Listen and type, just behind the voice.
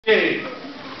Okay.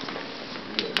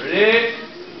 Ready?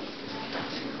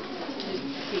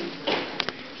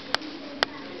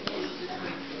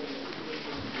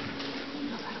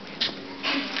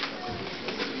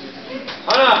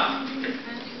 하나,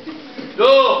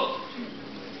 둘,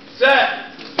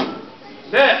 셋,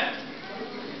 넷,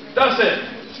 다섯.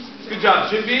 Good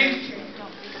job, 준비.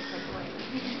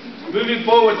 Moving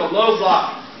forward with the low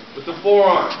block with the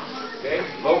forearm. Okay,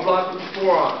 low block with the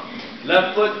forearm.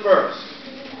 Left foot first.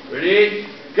 Ready?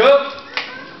 Go.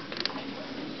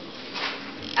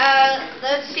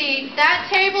 Let's see. That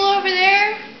table over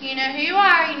there, you know who you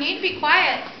are. You need to be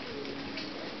quiet.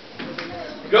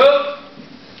 Go.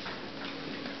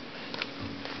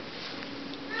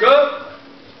 Go.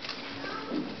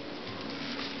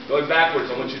 Going backwards,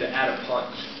 I want you to add a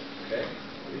punch. Okay?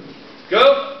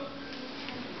 Go.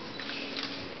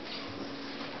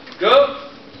 Go.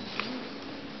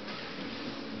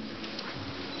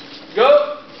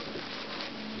 Go.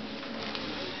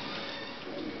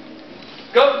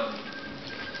 Go.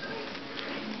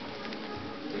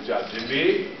 Good job,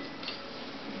 Jimmy.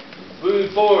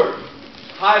 Moving forward.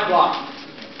 High block.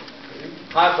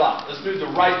 High block. Let's move the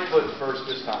right foot first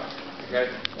this time. Okay?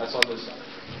 That's on this side.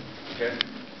 Okay?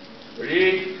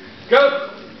 Ready? Go!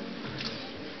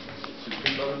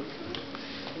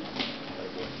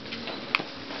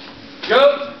 Go!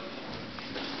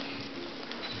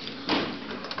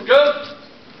 Go!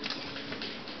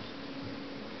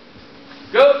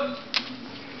 Go!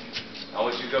 I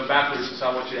want you to go backwards, so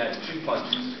I want you to add 2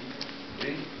 punches.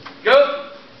 Ready? Go!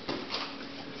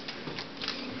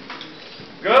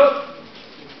 Go!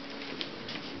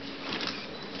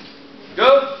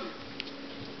 Go!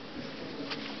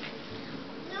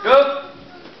 Go!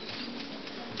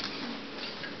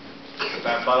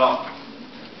 Back butt off.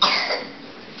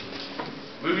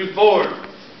 Moving forward.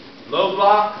 Low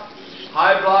block,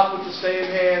 high block with the same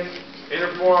hand,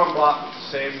 inner forearm block with the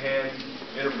same hand,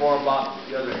 inner forearm block with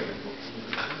the other hand.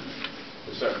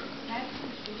 Yes, sir.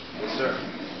 Yes, sir.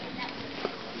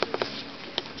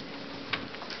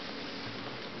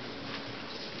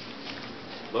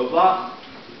 Low block,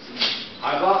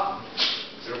 high block,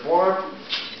 inner forearm,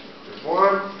 inner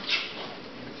forearm.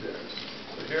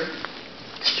 Right here.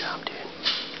 Good job, dude.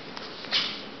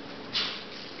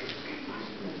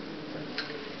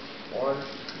 1,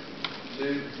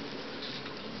 2,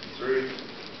 3,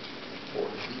 4.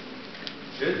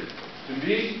 Good. To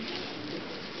me.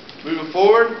 Moving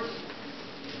forward.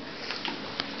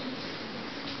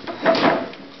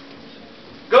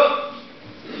 Go.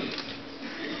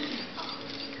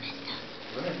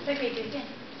 Okay, do it again.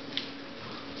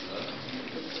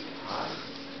 High.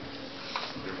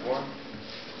 Good form.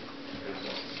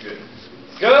 Good.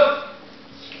 Go.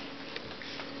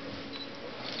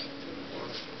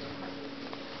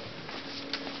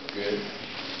 Good.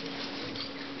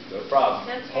 No problem.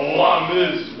 That's Whole lot of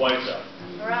moves, wipes out.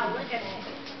 Around, look at it.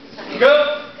 Go.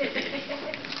 Good.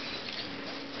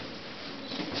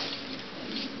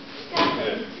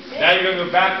 Now you're going to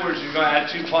go backwards. You're going to add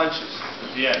 2 punches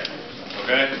at the end.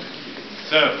 Okay?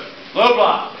 So, low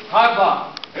block, high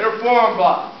block, inner forearm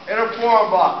block,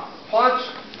 punch,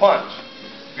 punch.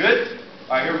 Good?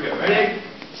 All right, here we go. Ready?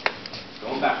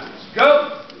 Going backwards.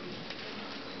 Go.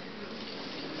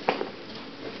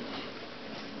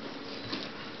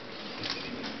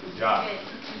 Good job.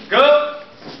 Go.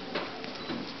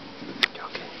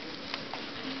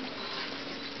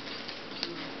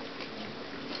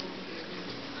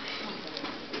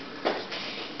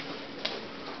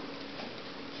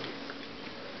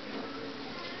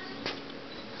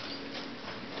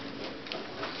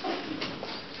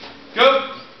 Go.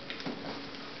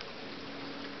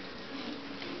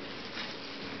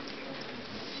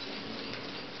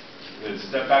 Good.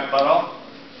 Step back, butt off.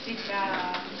 Good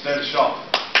job. Stand sharp.